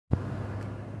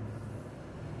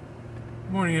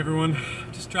Morning, everyone.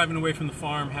 Just driving away from the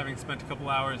farm, having spent a couple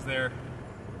hours there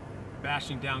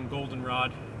bashing down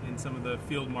goldenrod in some of the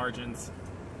field margins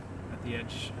at the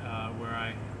edge where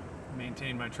I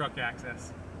maintain my truck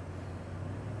access.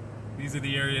 These are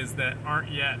the areas that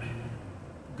aren't yet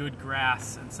good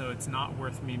grass, and so it's not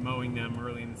worth me mowing them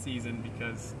early in the season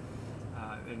because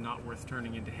they're not worth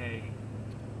turning into hay.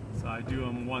 So I do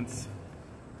them once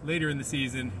later in the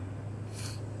season,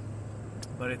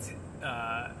 but it's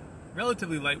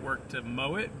relatively light work to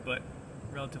mow it, but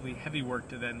relatively heavy work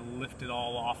to then lift it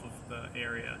all off of the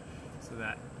area so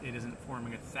that it isn't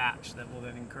forming a thatch that will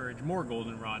then encourage more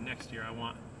goldenrod next year. I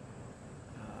want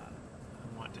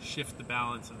to shift the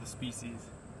balance of the species.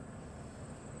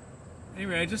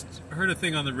 Anyway, I just heard a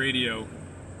thing on the radio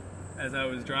as I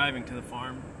was driving to the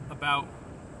farm about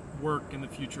work and the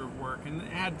future of work, and it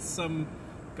had some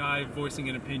guy voicing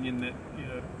an opinion that,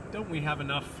 don't we have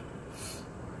enough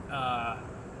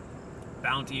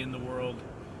bounty in the world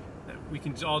that we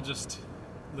can all just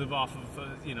live off of,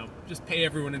 just pay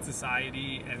everyone in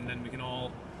society, and then we can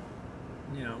all,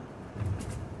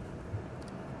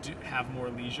 have more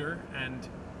leisure. And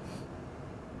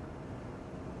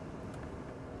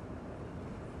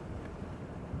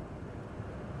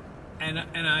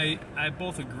I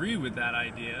both agree with that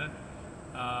idea,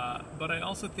 but I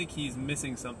also think he's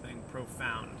missing something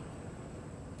profound.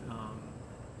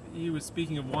 He was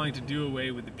speaking of wanting to do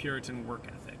away with the Puritan work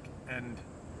ethic, and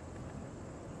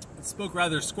spoke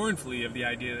rather scornfully of the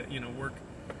idea that, work,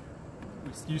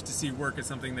 we used to see work as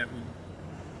something that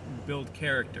would build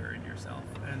character in yourself,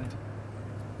 and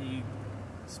he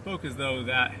spoke as though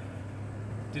that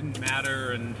didn't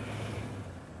matter and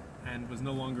was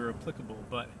no longer applicable.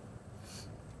 But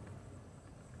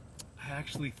I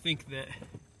actually think that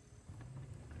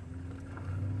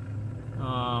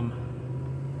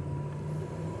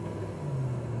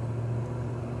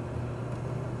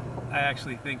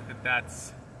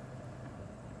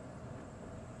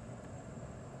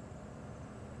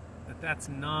that's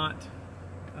not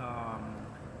a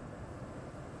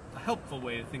helpful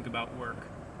way to think about work.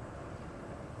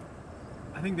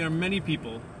 I think there are many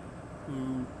people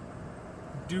who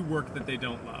do work that they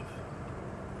don't love.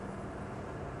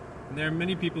 And there are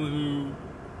many people who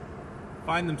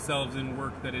find themselves in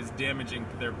work that is damaging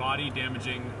to their body,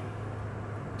 damaging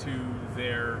to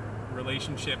their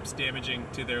relationships, damaging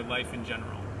to their life in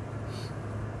general,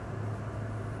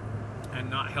 and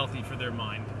not healthy for their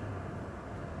mind.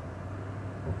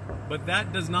 But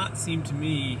that does not seem to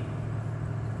me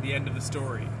the end of the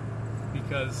story,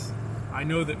 because I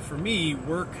know that for me,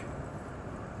 work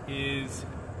is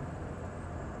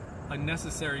a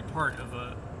necessary part of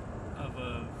a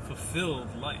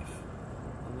fulfilled life,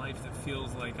 a life that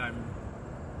feels like I'm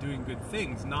doing good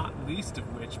things, not least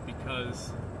of which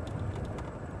because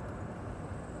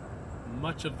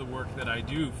much of the work that I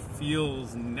do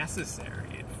feels necessary.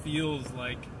 It feels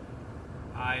like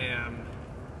I am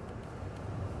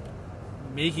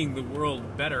making the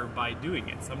world better by doing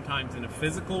it. Sometimes in a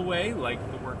physical way,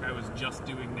 like the work I was just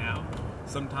doing now.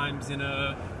 Sometimes in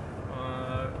a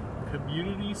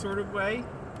community sort of way,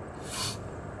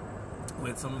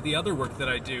 with some of the other work that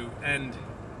I do. And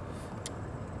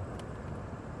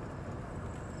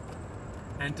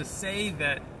to say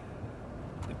that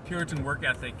the Puritan work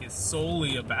ethic is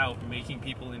solely about making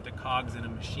people into cogs in a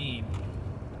machine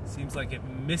seems like it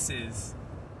misses.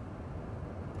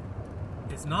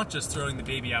 It's not just throwing the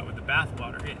baby out with the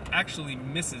bathwater. It actually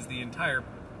misses the entire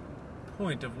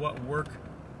point of what work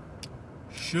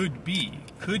should be,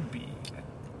 could be.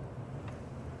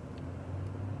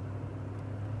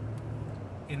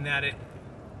 In that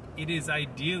it is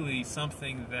ideally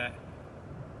something that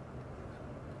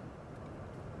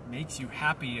makes you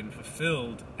happy and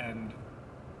fulfilled and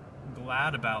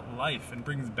glad about life and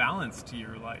brings balance to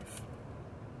your life.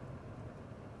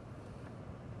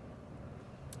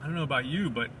 I don't know about you,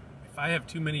 but if I have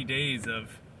too many days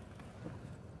of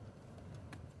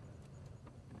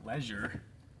leisure,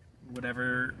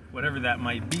 whatever that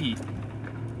might be,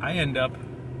 I end up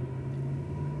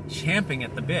champing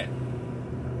at the bit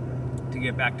to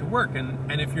get back to work.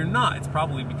 And if you're not, it's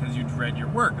probably because you dread your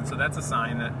work. And so that's a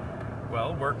sign that,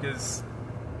 well, work is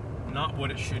not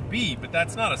what it should be. But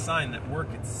that's not a sign that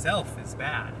work itself is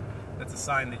bad. That's a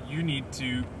sign that you need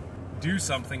to do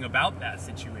something about that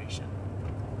situation.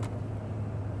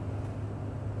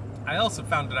 I also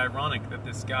found it ironic that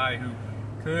this guy who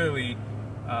clearly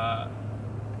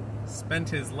spent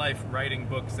his life writing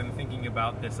books and thinking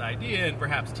about this idea and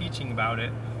perhaps teaching about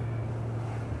it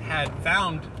had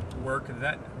found work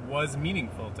that was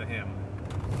meaningful to him.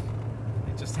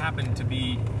 It just happened to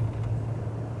be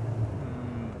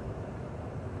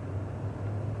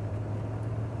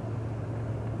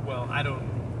I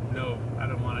don't know, I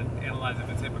don't want to analyze if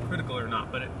it's hypocritical or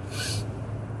not, but it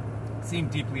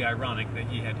seemed deeply ironic that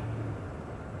he had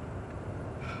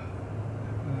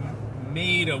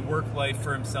made a work life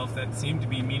for himself that seemed to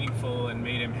be meaningful and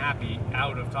made him happy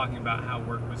out of talking about how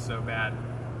work was so bad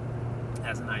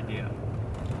as an idea.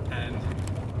 And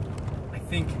I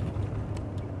think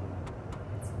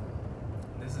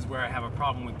this is where I have a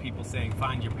problem with people saying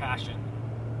find your passion,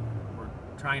 or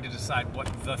trying to decide what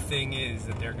the thing is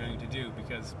that they're going to do,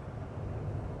 because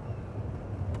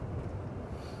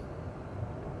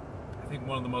I think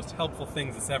one of the most helpful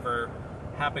things that's ever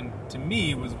happened to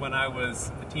me was when I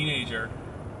was a teenager.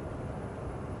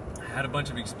 I had a bunch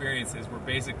of experiences where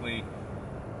basically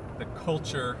the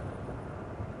culture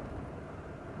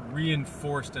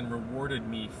reinforced and rewarded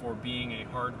me for being a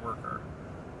hard worker.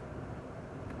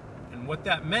 And what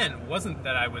that meant wasn't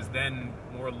that I was then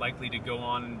more likely to go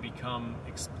on and become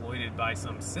exploited by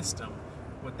some system.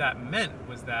 What that meant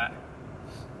was that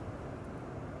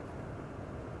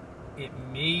it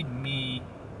made me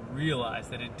realize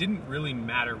that it didn't really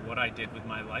matter what I did with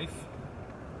my life,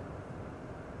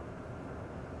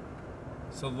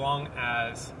 so long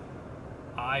as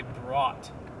I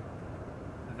brought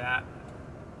that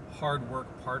hard work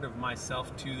part of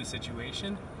myself to the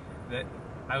situation, that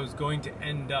I was going to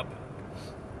end up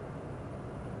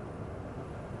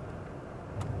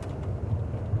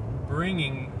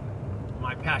bringing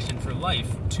my passion for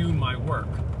life to my work,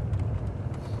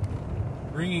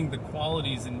 bringing the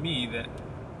qualities in me that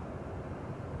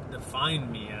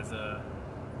define me as a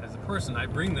person. I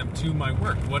bring them to my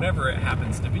work, whatever it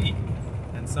happens to be.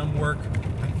 And some work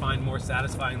I find more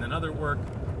satisfying than other work.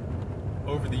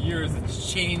 Over the years,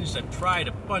 it's changed. I've tried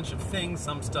a bunch of things.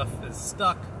 Some stuff is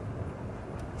stuck.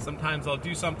 Sometimes I'll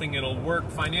do something, it'll work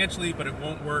financially, but it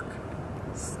won't work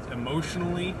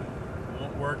emotionally. It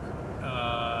won't work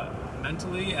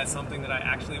mentally as something that I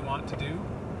actually want to do.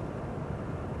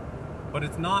 But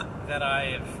it's not that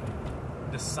I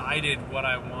have decided what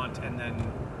I want and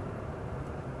then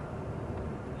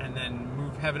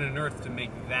move heaven and earth to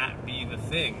make that be the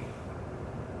thing.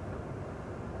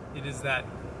 It is that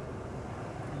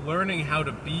learning how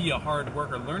to be a hard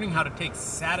worker, learning how to take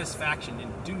satisfaction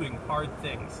in doing hard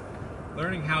things,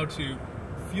 learning how to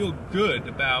feel good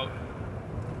about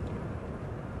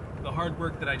the hard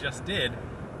work that I just did,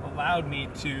 allowed me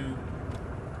to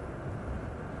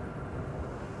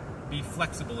be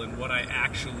flexible in what I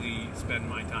actually spend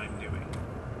my time doing.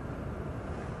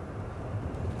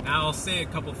 Now, I'll say a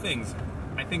couple things.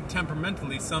 I think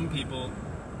temperamentally, some people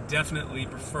definitely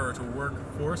prefer to work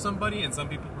for somebody, and some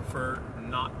people prefer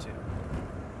not to.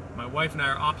 My wife and I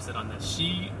are opposite on this.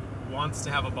 She wants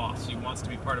to have a boss. She wants to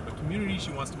be part of a community.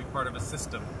 She wants to be part of a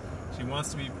system. She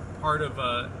wants to be part of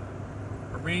a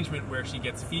arrangement where she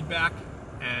gets feedback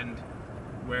and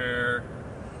where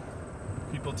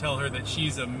people tell her that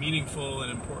she's a meaningful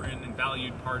and important and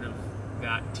valued part of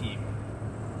that team.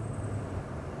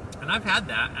 And I've had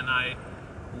that, and I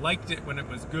liked it when it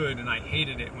was good, and I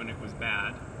hated it when it was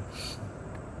bad.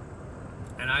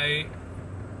 And I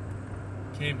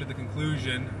came to the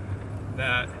conclusion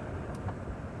that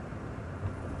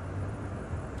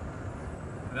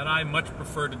I much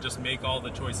prefer to just make all the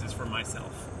choices for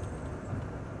myself.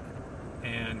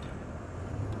 And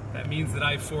that means that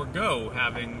I forego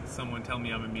having someone tell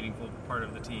me I'm a meaningful part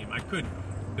of the team. I could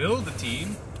build a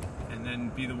team and then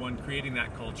be the one creating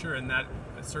that culture, and that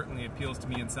certainly appeals to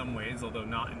me in some ways, although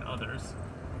not in others.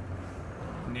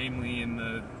 Namely in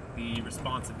the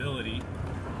responsibility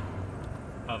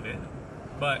of it.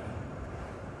 But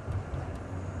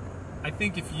I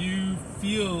think if you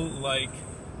feel like,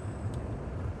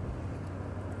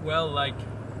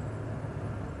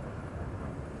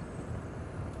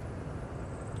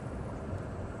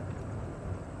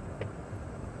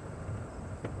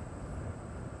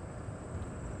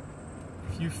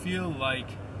 if you feel like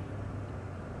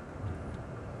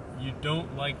you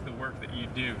don't like the work that you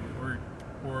do,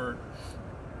 or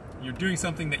you're doing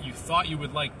something that you thought you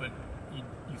would like, but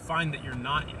you find that you're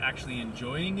not actually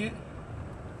enjoying it,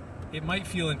 it might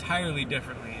feel entirely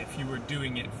differently if you were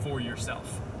doing it for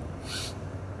yourself.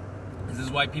 This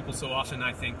is why people so often,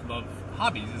 I think, love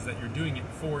hobbies, is that you're doing it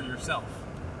for yourself.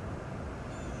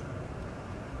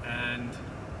 And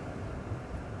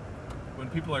when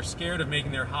people are scared of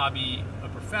making their hobby a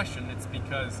profession, it's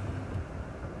because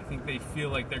I think they feel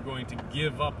like they're going to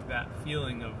give up that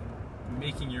feeling of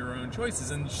making your own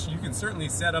choices. And you can certainly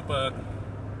set up a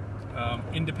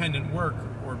independent work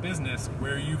or business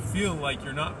where you feel like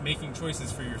you're not making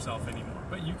choices for yourself anymore.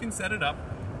 But you can set it up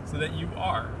so that you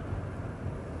are.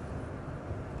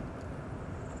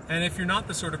 And if you're not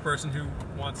the sort of person who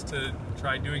wants to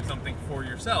try doing something for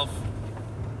yourself,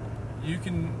 you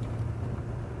can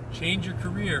change your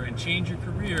career and change your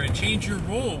career and change your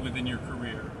role within your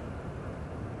career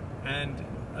and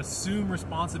assume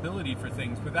responsibility for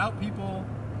things without people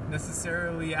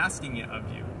necessarily asking it of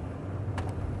you.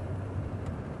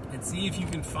 And see if you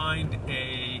can find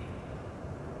a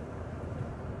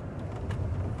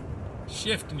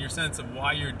shift in your sense of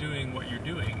why you're doing what you're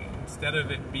doing. Instead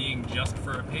of it being just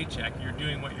for a paycheck, you're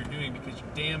doing what you're doing because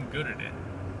you're damn good at it.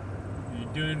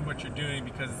 You're doing what you're doing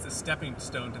because it's a stepping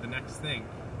stone to the next thing.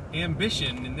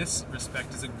 Ambition, in this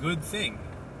respect, is a good thing.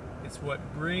 It's what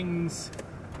brings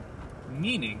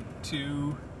meaning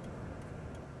to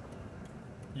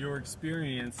your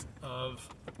experience of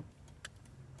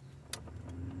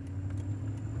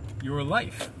your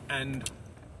life and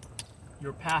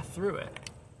your path through it.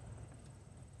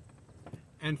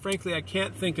 And frankly, I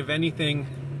can't think of anything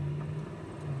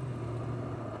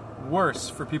worse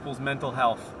for people's mental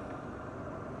health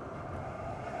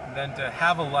than to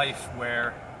have a life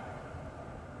where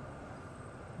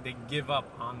they give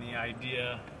up on the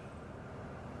idea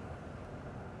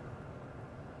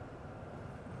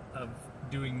of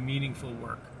doing meaningful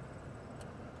work,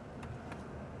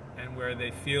 and where they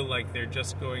feel like they're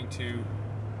just going to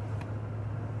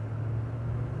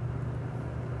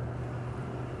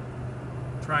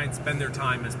try and spend their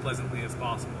time as pleasantly as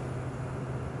possible.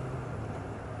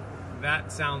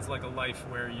 That sounds like a life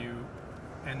where you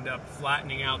end up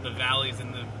flattening out the valleys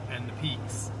and the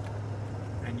peaks,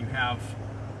 and you have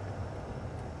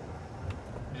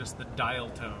just the dial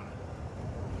tone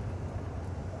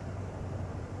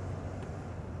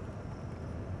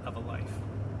of a life,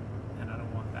 and I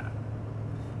don't want that.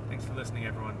 Thanks for listening,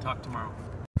 everyone. Talk tomorrow.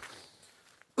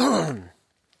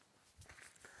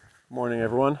 Morning,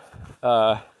 everyone.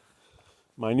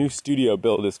 My new studio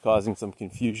build is causing some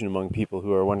confusion among people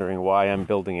who are wondering why I'm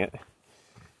building it.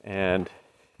 And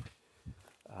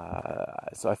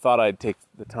so I thought I'd take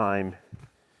the time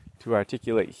to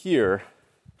articulate here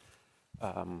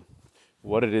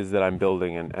what it is that I'm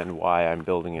building and why I'm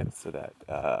building it, so that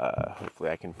hopefully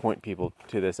I can point people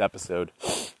to this episode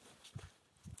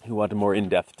who want a more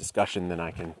in-depth discussion than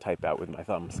I can type out with my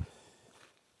thumbs.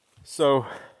 So,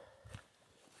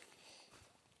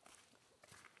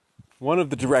 one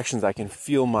of the directions I can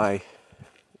feel my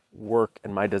work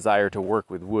and my desire to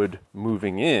work with wood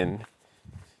moving in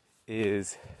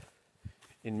is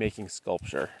in making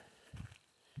sculpture.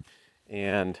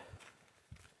 And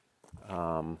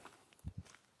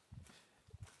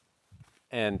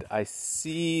I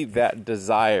see that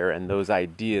desire and those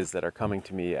ideas that are coming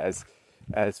to me as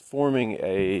forming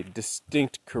a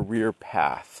distinct career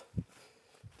path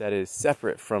that is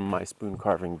separate from my spoon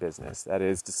carving business. That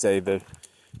is to say, the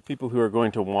people who are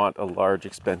going to want a large,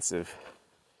 expensive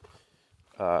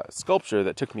sculpture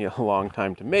that took me a long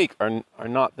time to make are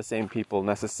not the same people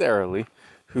necessarily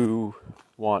who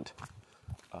want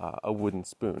a wooden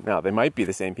spoon. Now, they might be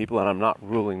the same people, and I'm not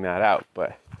ruling that out,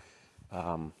 but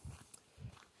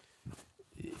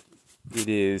it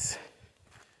is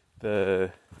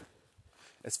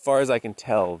as far as I can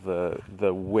tell,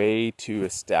 the way to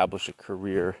establish a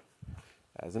career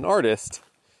as an artist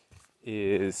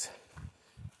is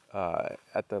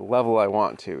at the level I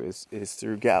want to is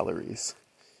through galleries,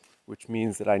 which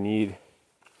means that I need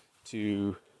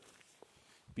to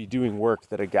be doing work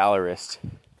that a gallerist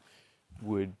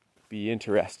would be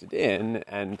interested in,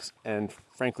 and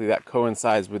frankly that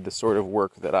coincides with the sort of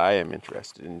work that I am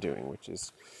interested in doing, which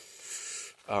is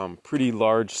pretty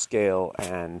large scale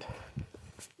and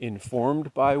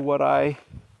informed by what I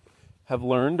have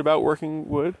learned about working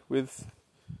wood with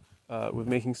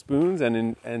making spoons,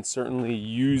 and certainly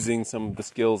using some of the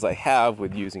skills I have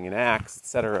with using an axe,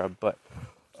 etc. But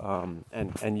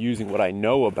and using what I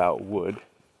know about wood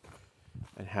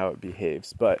and how it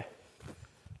behaves, but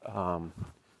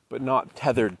not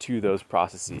tethered to those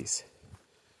processes.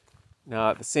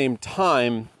 Now, at the same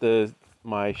time,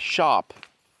 my shop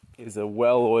is a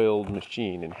well-oiled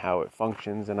machine in how it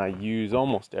functions, and I use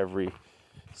almost every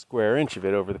square inch of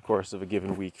it over the course of a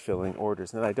given week filling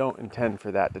orders, and I don't intend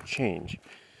for that to change.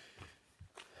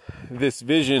 This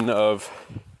vision of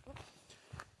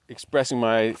expressing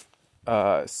my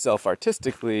self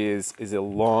artistically is a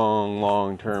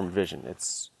long-term vision.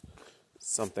 It's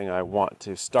something I want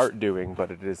to start doing, but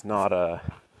it is not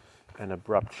an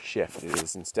abrupt shift. It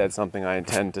is instead something I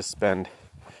intend to spend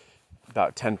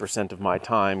about 10% of my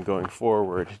time going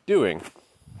forward doing.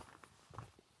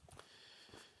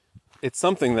 It's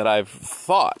something that I've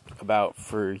thought about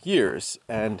for years,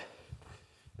 and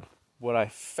what I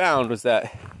found was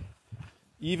that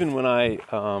even when I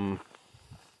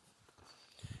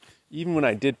even when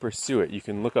I did pursue it, you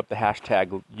can look up the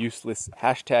hashtag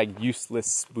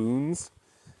useless spoons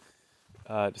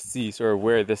to see sort of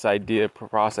where this idea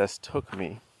process took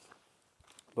me.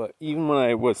 But even when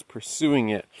I was pursuing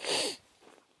it,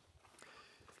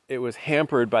 it was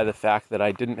hampered by the fact that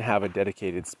I didn't have a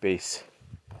dedicated space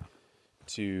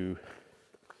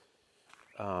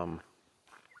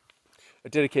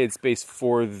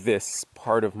for this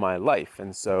part of my life.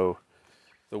 And so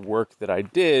the work that I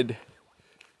did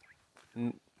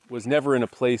was never in a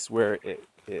place where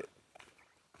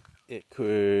it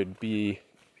could be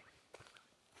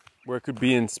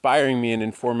inspiring me and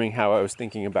informing how I was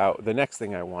thinking about the next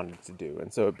thing I wanted to do.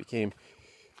 And so it became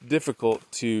difficult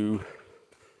to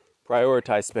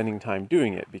prioritize spending time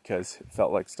doing it because it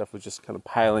felt like stuff was just kind of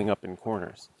piling up in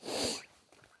corners.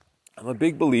 I'm a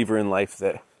big believer in life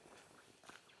that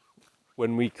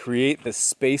when we create the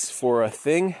space for a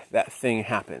thing, that thing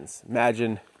happens.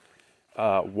 Imagine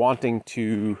wanting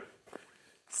to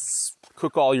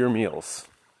cook all your meals,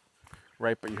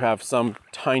 right? But you have some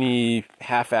tiny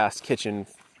half-assed kitchen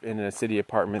in a city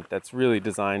apartment that's really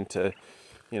designed to,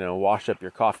 wash up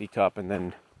your coffee cup and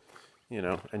then,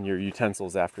 and your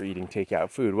utensils after eating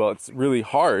takeout food. Well, it's really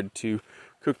hard to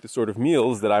cook the sort of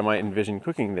meals that I might envision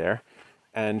cooking there.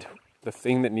 And the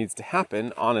thing that needs to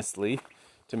happen, honestly,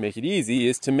 to make it easy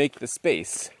is to make the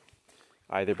space.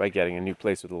 Either by getting a new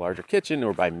place with a larger kitchen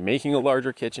or by making a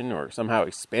larger kitchen or somehow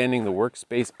expanding the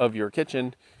workspace of your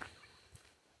kitchen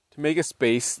to make a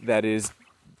space that is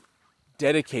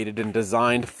dedicated and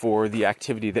designed for the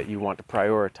activity that you want to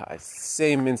prioritize.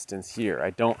 Same instance here.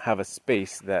 I don't have a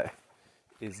space that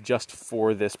is just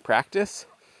for this practice,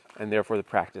 and therefore the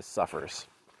practice suffers.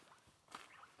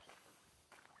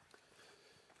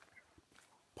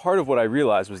 Part of what I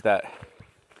realized was that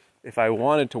if I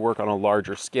wanted to work on a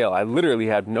larger scale, I literally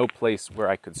had no place where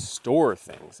I could store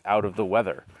things out of the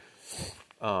weather.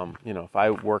 If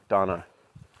I worked on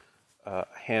a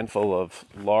handful of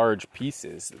large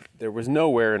pieces, there was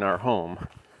nowhere in our home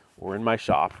or in my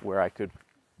shop where I could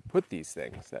put these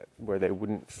things where they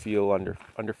wouldn't feel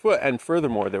underfoot. And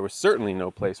furthermore, there was certainly no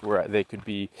place where they could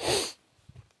be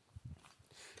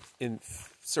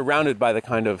surrounded by the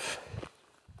kind of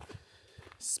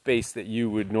space that you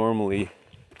would normally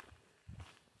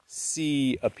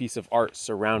see a piece of art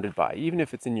surrounded by. Even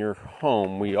if it's in your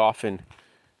home, we often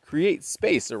create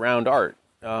space around art,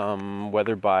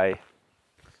 whether by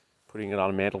putting it on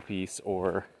a mantelpiece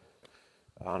or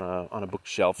on a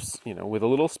bookshelf, with a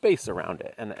little space around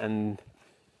it. And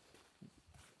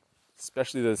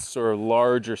especially the sort of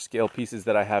larger scale pieces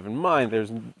that I have in mind,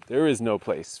 there is no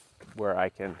place where I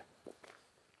can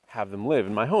have them live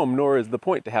in my home, nor is the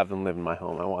point to have them live in my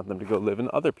home. I want them to go live in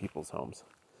other people's homes.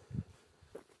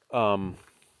 And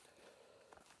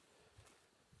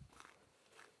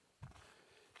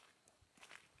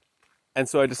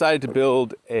so I decided to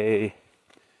build a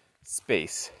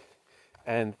space.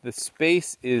 And the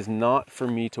space is not for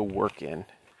me to work in.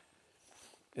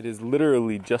 It is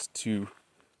literally just to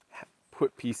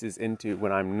put pieces into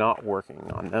when I'm not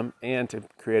working on them, and to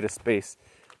create a space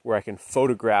where I can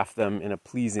photograph them in a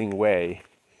pleasing way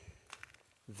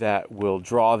that will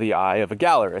draw the eye of a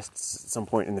gallerist at some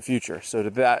point in the future. So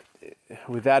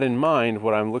with that in mind,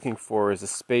 what I'm looking for is a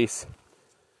space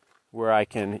where I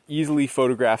can easily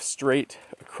photograph straight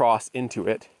across into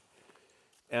it,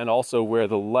 and also where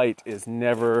the light is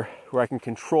where I can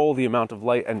control the amount of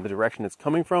light and the direction it's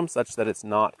coming from, such that it's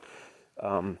not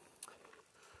the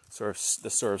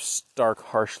sort of stark,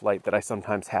 harsh light that I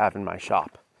sometimes have in my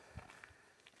shop.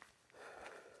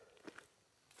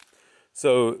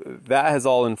 So that has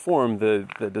all informed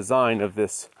the design of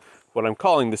this, what I'm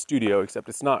calling the studio, except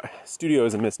it's not, studio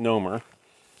is a misnomer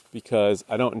because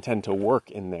I don't intend to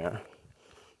work in there.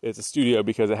 It's a studio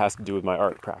because it has to do with my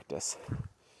art practice,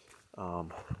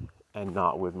 and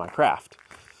not with my craft.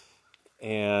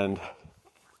 And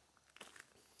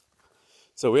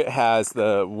so it has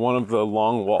one of the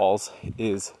long walls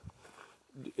is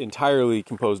entirely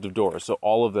composed of doors. So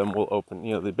all of them will open,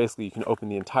 basically you can open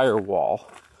the entire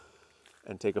wall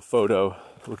and take a photo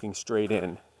looking straight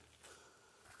in,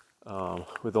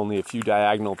 with only a few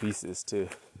diagonal pieces to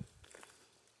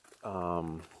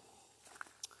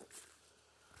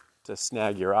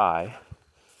snag your eye.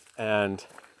 And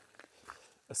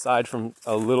aside from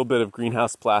a little bit of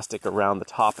greenhouse plastic around the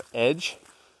top edge,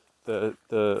 the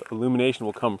illumination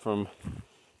will come from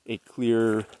a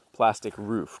clear plastic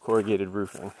roof, corrugated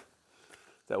roofing,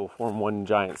 that will form one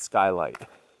giant skylight.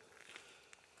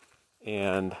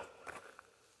 And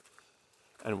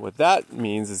what that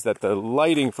means is that the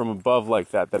lighting from above like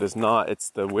that is not, it's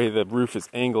the way the roof is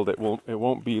angled, it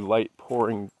won't be light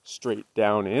pouring straight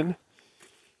down in.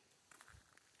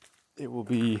 it will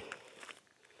be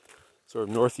sort of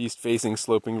northeast facing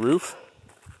sloping roof.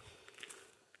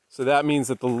 So that means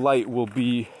that the light will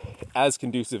be as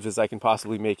conducive as I can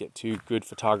possibly make it to good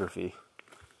photography,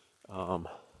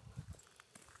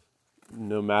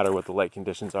 no matter what the light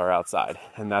conditions are outside.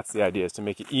 And that's the idea, is to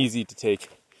make it easy to take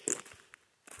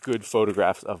good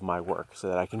photographs of my work so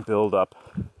that I can build up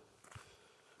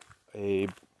a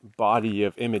body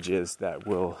of images that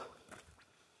will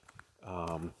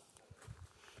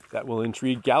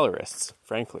intrigue gallerists,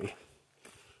 frankly.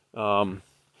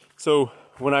 So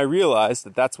when I realized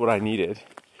that that's what I needed,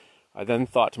 I then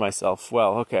thought to myself,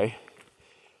 well, okay,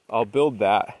 I'll build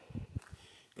that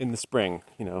in the spring.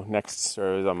 Next,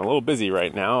 or I'm a little busy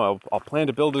right now, I'll plan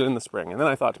to build it in the spring. And then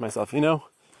I thought to myself,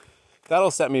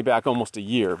 that'll set me back almost a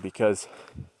year, because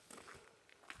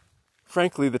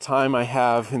frankly, the time I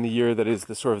have in the year that is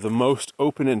the sort of the most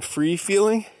open and free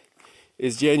feeling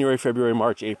is January, February,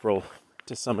 March, April,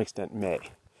 to some extent May.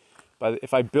 But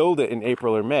if I build it in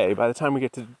April or May, by the time we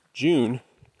get to June,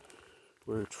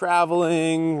 we're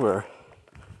traveling, we're,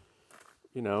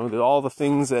 all the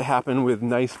things that happen with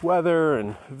nice weather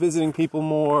and visiting people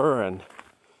more, and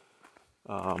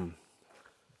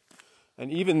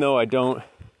even though I don't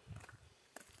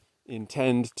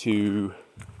intend to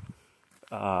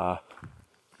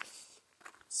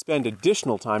spend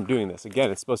additional time doing this,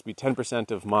 again, it's supposed to be 10%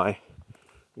 of my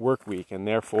work week, and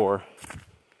therefore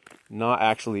not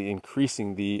actually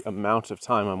increasing the amount of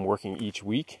time I'm working each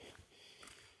week.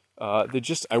 I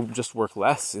just work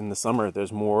less in the summer.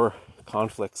 There's more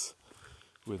conflicts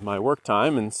with my work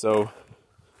time, and so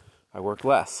I work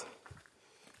less.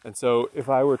 And so if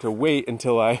I were to wait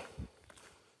until I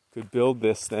could build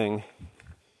this thing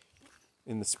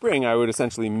in the spring, I would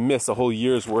essentially miss a whole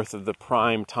year's worth of the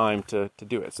prime time to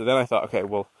do it. So then I thought, okay,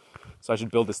 well, so I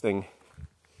should build this thing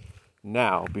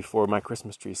now, before my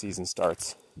Christmas tree season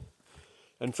starts.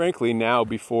 And frankly, now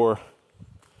before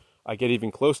I get even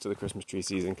close to the Christmas tree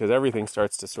season, because everything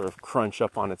starts to sort of crunch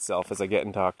up on itself as I get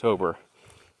into October,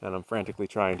 and I'm frantically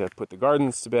trying to put the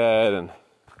gardens to bed and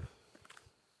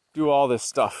do all this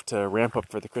stuff to ramp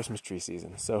up for the Christmas tree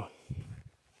season. So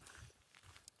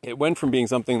it went from being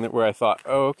something where I thought,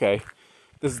 oh, okay,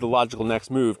 this is the logical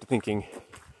next move, to thinking,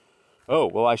 oh,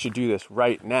 well, I should do this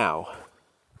right now.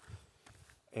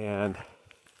 And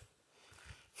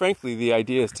frankly, the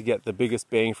idea is to get the biggest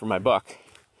bang for my buck,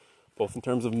 both in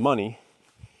terms of money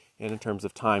and in terms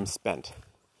of time spent.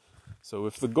 So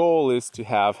if the goal is to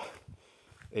have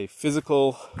a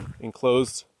physical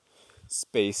enclosed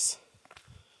space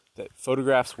that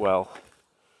photographs well,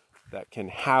 that can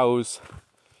house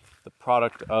the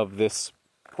product of this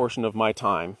portion of my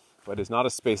time, but is not a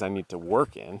space I need to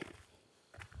work in,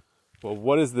 well,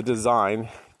 what is the design,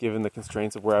 given the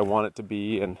constraints of where I want it to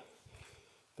be, and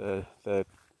the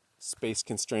space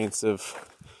constraints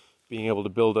of being able to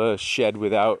build a shed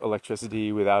without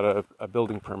electricity, without a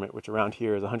building permit, which around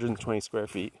here is 120 square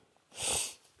feet.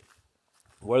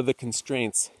 What are the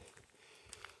constraints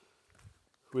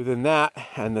within that,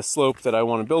 and the slope that I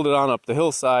want to build it on up the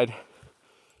hillside?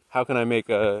 How can I make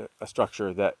a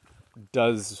structure that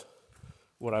does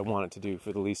what I want it to do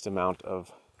for the least amount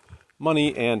of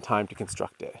money and time to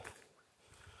construct it?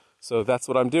 So that's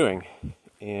what I'm doing,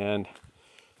 and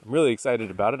I'm really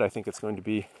excited about it. I think it's going to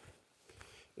be,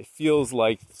 it feels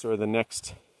like sort of the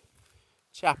next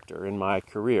chapter in my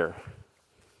career.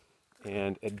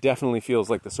 And it definitely feels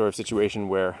like the sort of situation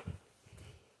where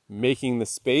making the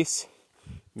space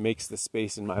makes the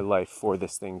space in my life for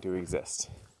this thing to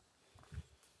exist.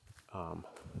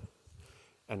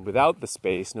 And without the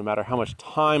space, no matter how much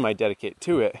time I dedicate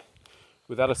to it,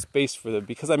 without a space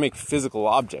because I make physical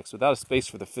objects, without a space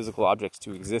for the physical objects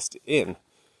to exist in,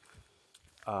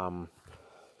 I'm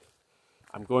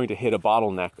going to hit a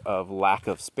bottleneck of lack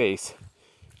of space,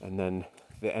 and then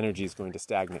the energy is going to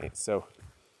stagnate. So,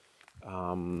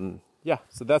 so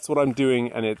that's what I'm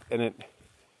doing, and it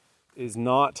is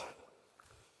not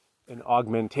an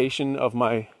augmentation of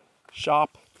my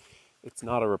shop. It's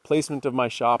not a replacement of my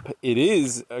shop. It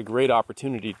is a great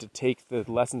opportunity to take the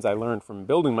lessons I learned from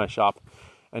building my shop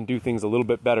and do things a little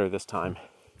bit better this time.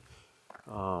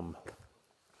 Some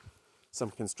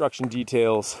construction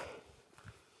details.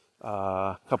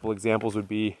 A couple examples would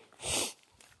be,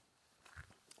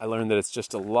 I learned that it's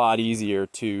just a lot easier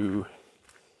to,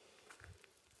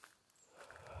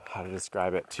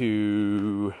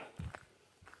 to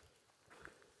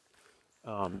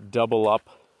double up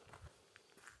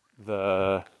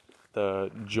the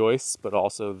joists, but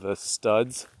also the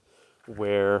studs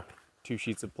where two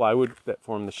sheets of plywood that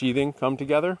form the sheathing come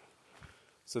together,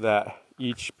 so that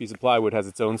each piece of plywood has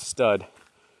its own stud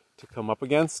to come up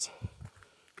against.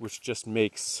 which just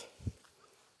makes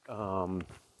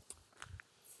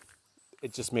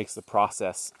it just makes the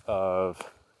process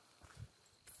of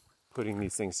putting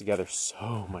these things together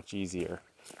so much easier.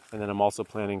 And then I'm also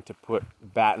planning to put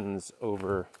battens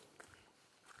over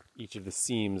each of the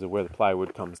seams of where the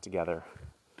plywood comes together,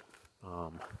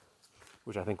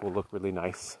 which I think will look really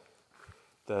nice.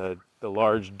 The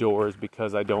large doors,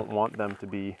 because I don't want them to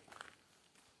be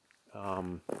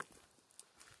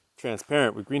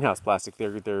transparent with greenhouse plastic,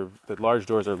 the large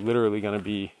doors are literally going to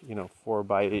be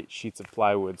 4x8 sheets of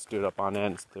plywood stood up on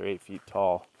ends. They're 8 feet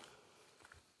tall,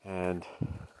 and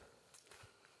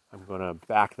I'm going to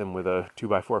back them with a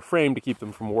 2x4 frame to keep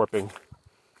them from warping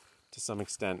to some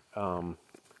extent.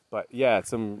 But yeah, it's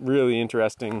some really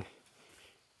interesting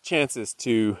chances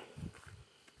to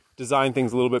design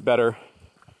things a little bit better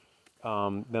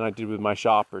than I did with my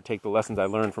shop, or take the lessons I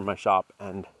learned from my shop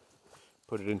and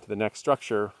put it into the next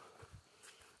structure.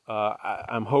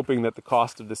 I'm hoping that the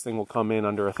cost of this thing will come in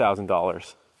under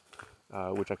 $1,000,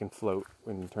 which I can float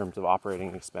in terms of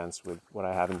operating expense with what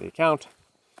I have in the account.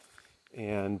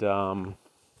 And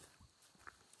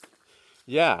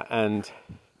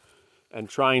and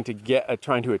trying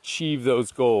to achieve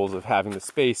those goals of having the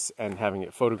space and having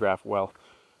it photographed well,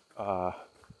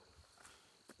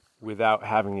 without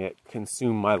having it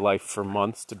consume my life for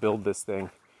months to build this thing,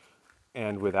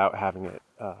 and without having it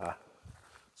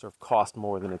sort of cost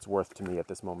more than it's worth to me at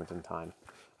this moment in time.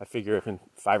 I figure if in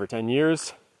 5 or 10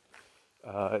 years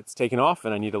it's taken off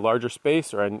and I need a larger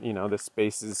space, or this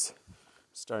space is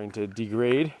starting to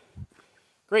degrade,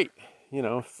 great.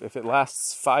 If it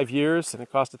lasts 5 years and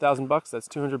it costs $1,000, that's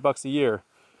 $200 a year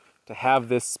to have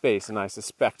this space. And I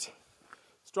suspect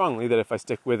strongly that if I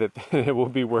stick with it, it will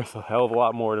be worth a hell of a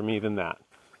lot more to me than that.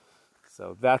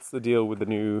 So that's the deal with the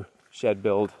new shed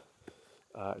build.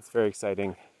 It's very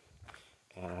exciting.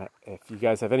 And if you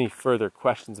guys have any further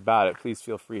questions about it, please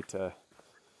feel free to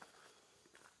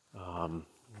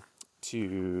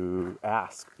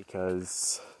ask,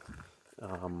 because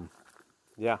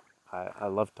I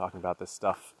love talking about this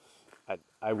stuff.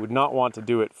 I would not want to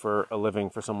do it for a living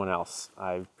for someone else.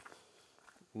 I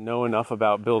know enough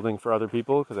about building for other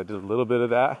people, because I did a little bit of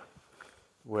that,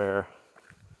 where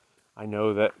I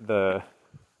know that the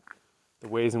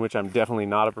ways in which I'm definitely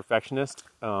not a perfectionist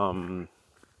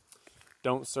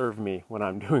don't serve me when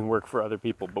I'm doing work for other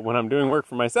people. But when I'm doing work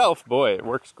for myself, boy, it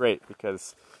works great,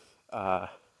 because I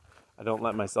don't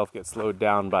let myself get slowed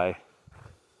down by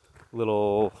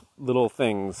little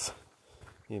things.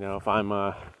 If I'm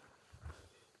a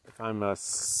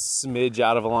smidge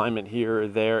out of alignment here or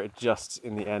there,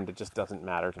 in the end, it just doesn't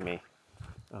matter to me.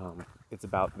 It's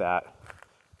about that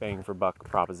bang for buck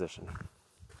proposition.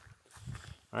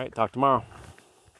 All right, talk tomorrow.